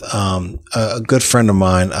with a good friend of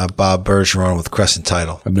mine, Bob Bergeron with Crescent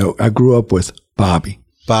Title. I grew up with Bobby.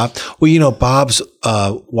 Bob. Well, Bob's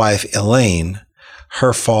wife, Elaine,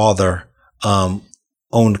 her father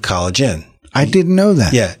owned College Inn. I didn't know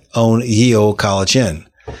that. Yeah, owned Guillot College Inn.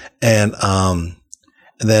 And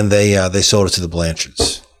then they sold it to the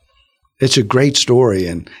Blanchards. It's a great story,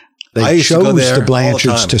 and they chose the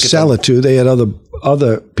Blanchards to sell it to. They had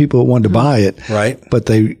other people who wanted to buy it, right? But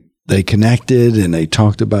they connected and they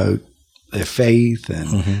talked about their faith,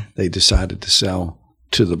 and they decided to sell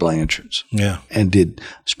to the Blanchards. Yeah, and did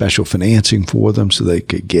special financing for them so they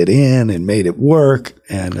could get in and made it work.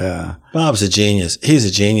 And Bob's a genius. He's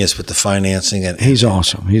a genius with the financing, and he's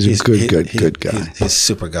awesome. He's a good guy. He's a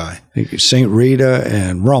super guy. St. Rita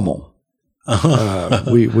and Rummel.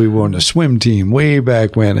 We were on the swim team way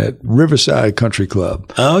back when at Riverside Country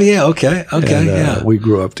Club. Oh yeah, okay, and, we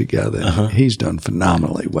grew up together. He's done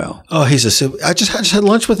phenomenally well. Oh, he's a super. I just had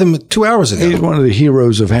lunch with him 2 hours ago. He's one of the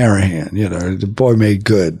heroes of Harahan. The boy made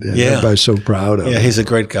good. And everybody's so proud of him. Yeah, he's a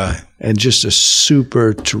great guy and just a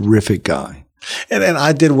super terrific guy. And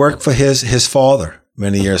I did work for his father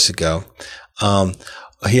many years ago.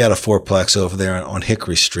 He had a fourplex over there on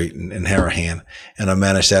Hickory Street in Harahan, and I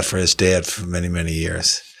managed that for his dad for many, many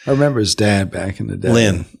years. I remember his dad back in the day.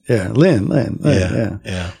 Lynn. Yeah, Lynn.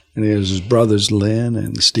 Yeah. And he has his brothers, Lynn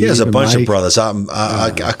and Steve. He has a bunch Mike. of brothers.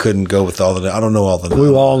 I couldn't go with all of them. I don't know all of them.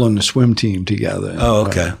 We were all on the swim team together. Oh,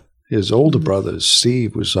 okay. His older brother,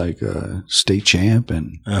 Steve, was like a state champ,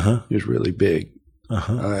 and he was really big.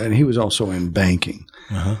 And he was also in banking.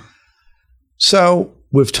 So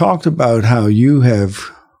we've talked about how you have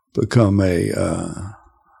become a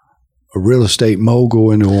real estate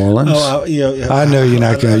mogul in New Orleans. I know you're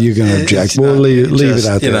not going to object. We'll leave it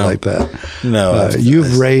out there like that. No,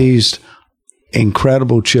 you've raised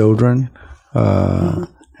incredible children.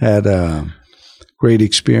 Had a great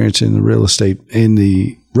experience in the real estate, in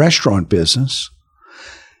the restaurant business.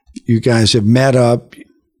 You guys have met up.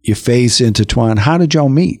 Your faiths intertwined. How did y'all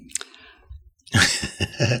meet?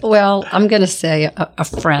 Well, I'm going to say a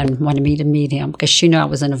friend wanted me to meet him because she knew I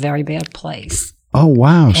was in a very bad place. Oh,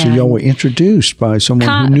 wow. So y'all were introduced by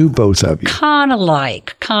someone who knew both of you. Kind of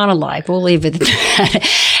like. We'll leave it at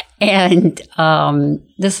that. And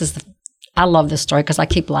I love this story because I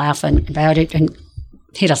keep laughing about it. And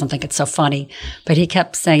he doesn't think it's so funny, but he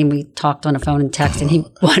kept saying, we talked on the phone and text, and he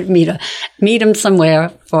wanted me to meet him somewhere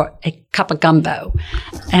for a cup of gumbo.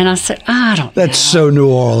 And I said, I don't know. That's so New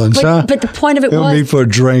Orleans, huh? But the point of it was, we'll meet for a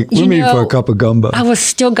drink. We'll meet for a cup of gumbo. I was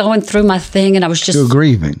still going through my thing, and I was just still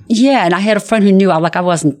grieving. Yeah, and I had a friend who knew I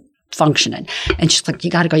wasn't functioning, and she's like,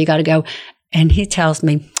 you got to go. And he tells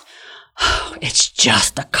me, it's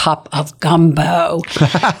just a cup of gumbo.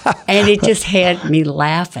 And it just had me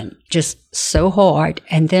laughing just so hard.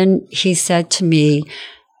 And then he said to me,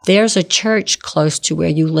 there's a church close to where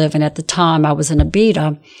you live. And at the time I was in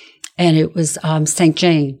Abita, and it was St.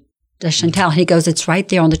 Jane de Chantal. And he goes, it's right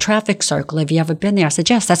there on the traffic circle. Have you ever been there? I said,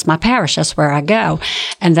 yes, that's my parish. That's where I go.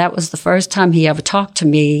 And that was the first time he ever talked to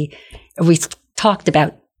me. We talked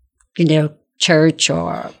about, church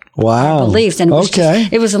or beliefs. And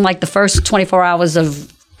it was in like the first 24 hours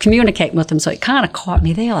of communicating with him. So it kind of caught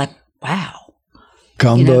me there, like, wow.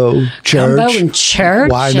 Gumbo, church. Gumbo and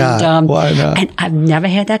church. Why not? Why not? And I've never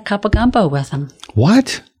had that cup of gumbo with him.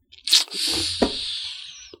 What?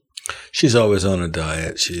 She's always on a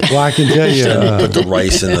diet. Well, I can tell you. Put the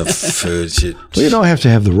rice in the food. Well, you don't have to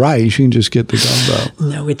have the rice. You can just get the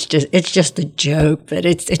gumbo. No, it's just a joke. But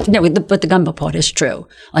but the gumbo part is true.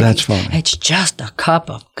 Like, that's funny. It's just a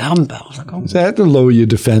cup of gumbo. Like, oh. That to lower your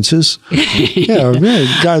defenses. Yeah,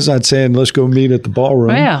 guy's not saying let's go meet at the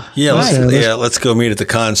ballroom. Let's go meet at the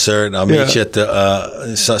concert. And I'll meet you at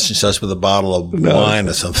the such and such with a bottle of wine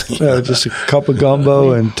or something. Just a cup of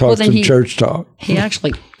gumbo and talk some church talk. He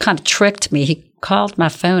actually kind of tricked me. He called my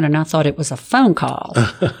phone and I thought it was a phone call.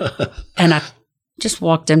 And I just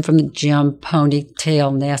walked in from the gym,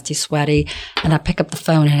 ponytail, nasty, sweaty, and I pick up the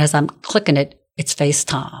phone and as I'm clicking it, it's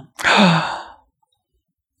FaceTime.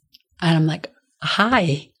 And I'm like,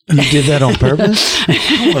 hi. You did that on purpose?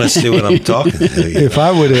 I want to see what I'm talking to. If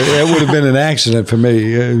I would have, it would have been an accident for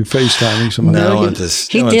me, FaceTiming somebody. No,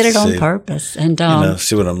 he did it on purpose. And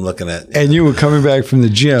see what I'm looking at. And you were coming back from the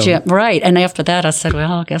gym. Right. And after that, I said,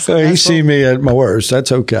 well, I guess. He's seen me at my worst.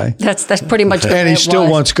 That's okay. That's pretty much what and he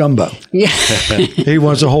still wants gumbo. Yeah. He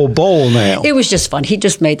wants a whole bowl now. It was just fun. He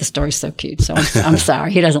just made the story so cute. So I'm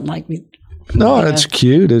sorry. He doesn't like me. No, that's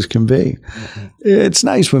cute as can be. It's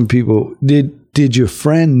nice when people Did your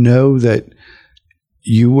friend know that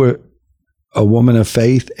you were a woman of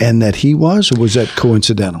faith and that he was, or was that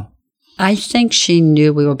coincidental? I think she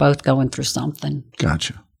knew we were both going through something.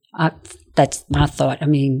 Gotcha. That's my thought. I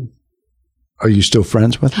mean, are you still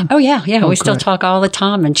friends with him? Oh, yeah. Yeah. We still talk all the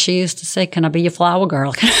time. And she used to say, can I be your flower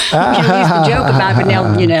girl? We used to joke about it. But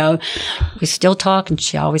now, we still talk. And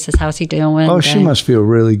she always says, how's he doing? Oh, she must feel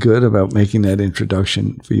really good about making that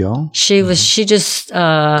introduction for y'all. She just.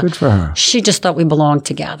 Good for her. She just thought we belonged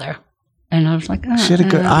together. And I was like, she had a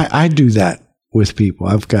good. I do that with people.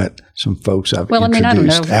 I've got some folks I've introduced. I don't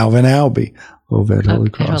know. Alvin Albee over at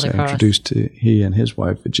Holy Cross. I introduced to he and his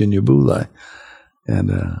wife, Virginia Boulay.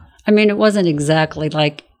 And, I mean, it wasn't exactly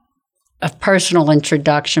like a personal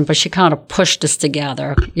introduction, but she kind of pushed us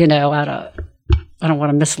together, I don't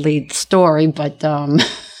want to mislead the story, but.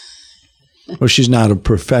 Well, she's not a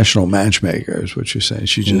professional matchmaker, is what you're saying.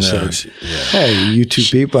 She just said, hey, you two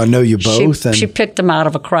people, I know you both. She picked him out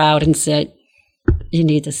of a crowd and said, you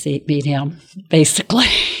need to meet him, basically.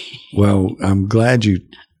 Well, I'm glad you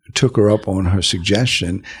took her up on her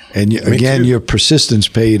suggestion. And again, your persistence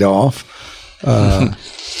paid off. Got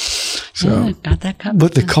that coming.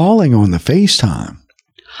 But the calling on the FaceTime,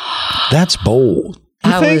 that's bold.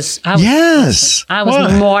 I was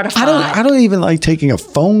mortified. I don't even like taking a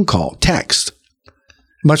phone call, text,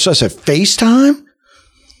 much less a FaceTime.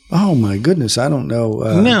 Oh my goodness, I don't know.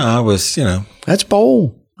 No, I was, that's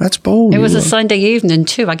bold. That's bold. It was a Sunday evening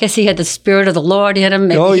too. I guess he had the Spirit of the Lord in him.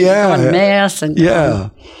 Maybe he was on mass and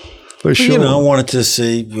For sure. I wanted to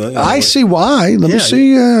see. I see why. Let me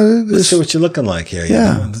see. Let's see what you're looking like here.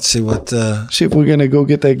 Let's see what. See if we're going to go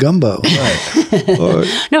get that gumbo. Right.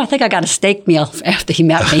 No, I think I got a steak meal after he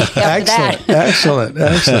met me. Excellent.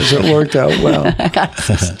 It worked out well.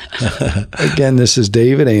 Again, this is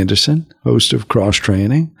David Anderson, host of Cross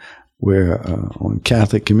Training. We're on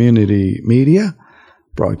Catholic Community Media,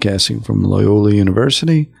 broadcasting from Loyola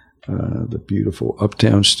University. The beautiful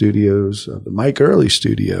Uptown Studios, the Mike Early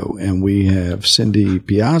Studio, and we have Cindy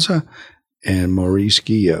Piazza and Maurice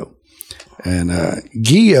Guillot. And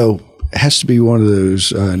Guillot has to be one of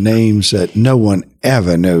those names that no one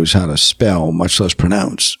ever knows how to spell, much less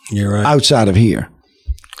pronounce. You're right. Outside of here.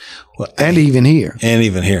 Well, and even here.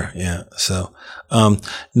 Yeah. So,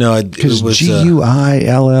 no, it was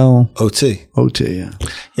Guillot. OT, yeah.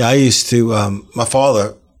 Yeah, I used to, my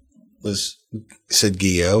father said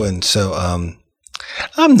Guillot, and so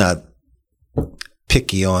I'm not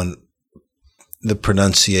picky on the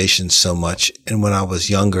pronunciation so much. And when I was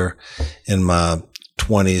younger, in my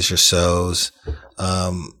 20s or so,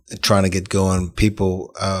 trying to get going,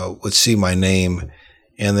 people would see my name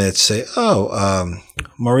and they'd say,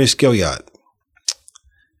 Maurice Guillot.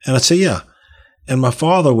 And I'd say, yeah. And my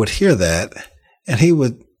father would hear that, and he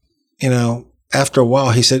would, after a while,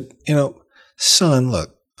 he said, son,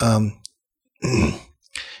 look,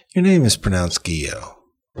 your name is pronounced Guillot,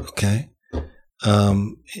 okay?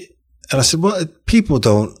 And I said, well, people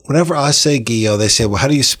don't, whenever I say Guillot, they say, well, how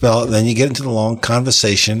do you spell it? And then you get into the long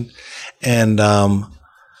conversation, and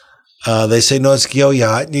they say, no, it's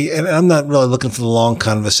Guillot. And I'm not really looking for the long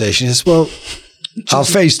conversation. He says, well, I'll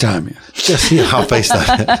FaceTime you. I'll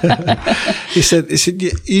FaceTime you. He said,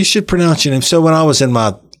 you should pronounce your name. So when I was in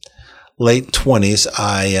my late 20s,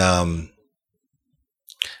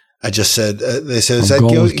 I just said, they said, is that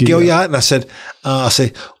Guillot? And I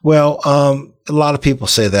said, well, a lot of people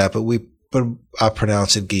say that, but we but I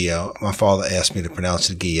pronounce it Guillot. My father asked me to pronounce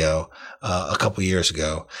it Guillot a couple of years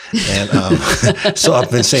ago, and so I've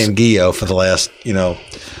been saying Guillot for the last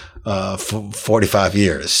 45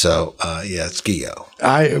 years. So it's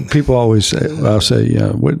Guillot. People always say, I'll say,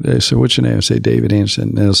 they say, what's your name? I say David Anderson,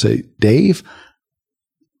 and they'll say Dave.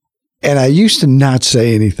 And I used to not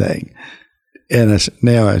say anything, and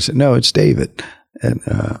now I say no, it's David. And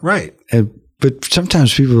right. But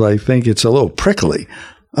sometimes people think it's a little prickly.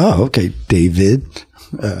 Oh, okay, David.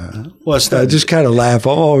 Well, it's not, I just kind of laugh.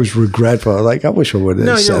 I'm always regretful. I wish I would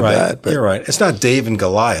have said right. that. But. You're right. It's not Dave and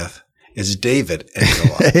Goliath. It's David and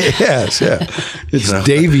Goliath. Yes, yeah. It's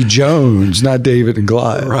Davy Jones, not David and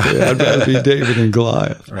Goliath. Right. Yeah, I'd rather be David and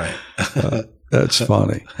Goliath. Right. That's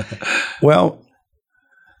funny. Well,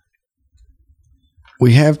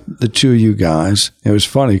 we have the two of you guys. It was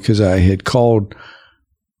funny because I had called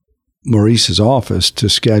Maurice's office to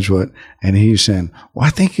schedule it, and he was saying, well, I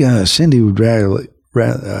think Cindy would rather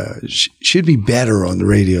should be better on the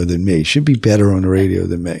radio than me. Should be better on the radio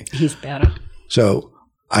than me. He's better. So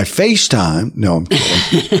I FaceTime. No, I'm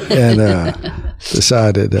kidding. And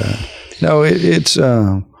decided, no, it's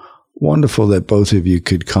wonderful that both of you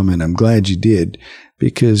could come in. I'm glad you did,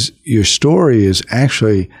 because your story is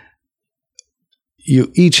actually,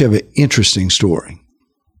 you each have an interesting story.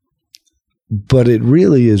 But it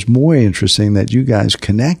really is more interesting that you guys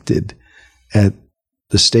connected at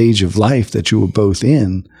the stage of life that you were both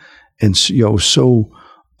in, and so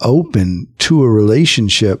open to a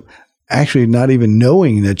relationship, actually not even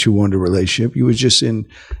knowing that you wanted a relationship. You were just in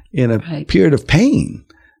a period of pain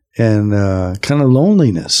and kind of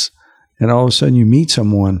loneliness. And all of a sudden you meet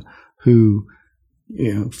someone who,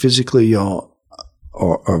 physically y'all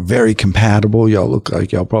are very compatible. Y'all look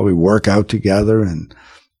like y'all probably work out together, and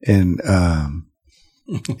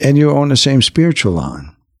you're on the same spiritual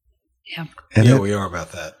line. Yeah. And we are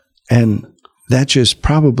about that. And that just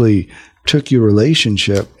probably took your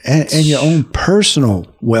relationship and your own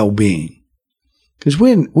personal well-being. Because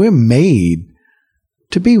we're made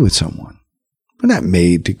to be with someone. We're not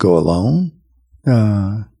made to go alone.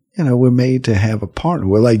 We're made to have a partner.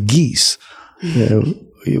 We're like geese.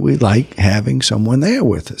 We like having someone there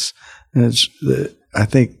with us. And I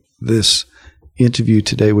think this interview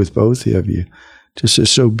today with both of you just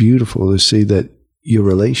is so beautiful to see that your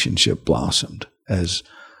relationship blossomed as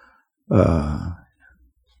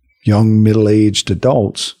young middle-aged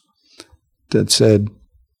adults that said,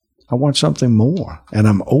 I want something more, and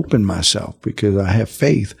I'm open myself because I have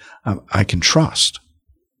faith I can trust.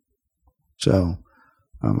 So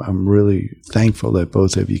I'm really thankful that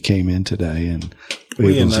both of you came in today and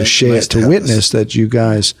were able to share, to witness that you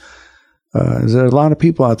guys, there are a lot of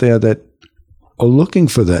people out there that are looking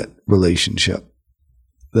for that relationship,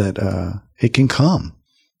 that it can come.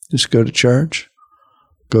 Just go to church,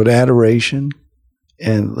 go to adoration,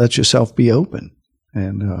 and let yourself be open.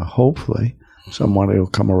 And hopefully somebody will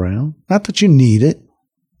come around. Not that you need it.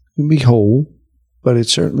 You can be whole, but it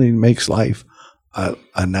certainly makes life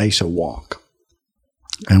a nicer walk.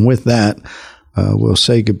 And with that, we'll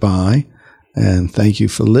say goodbye. And thank you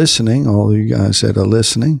for listening, all of you guys that are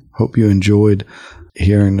listening. Hope you enjoyed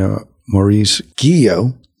hearing Maurice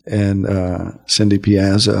Guillot and Cindy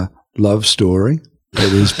Piazza love story.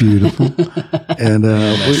 It is beautiful. And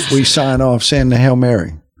we sign off saying the Hail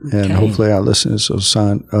Mary. And hopefully our listeners will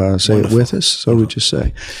say it with us. So we just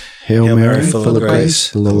say, Hail Mary, full of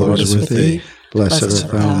grace, the Lord is with thee. Blessed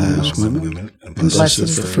art thou amongst women, and blessed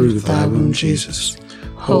is the fruit of thy womb, Jesus.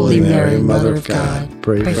 Holy Mary, Mother of God,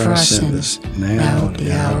 pray for us sinners, now at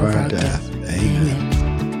the hour of our death. Amen.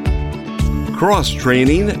 Cross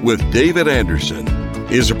Training with David Anderson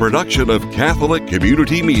is a production of Catholic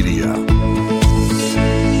Community Media.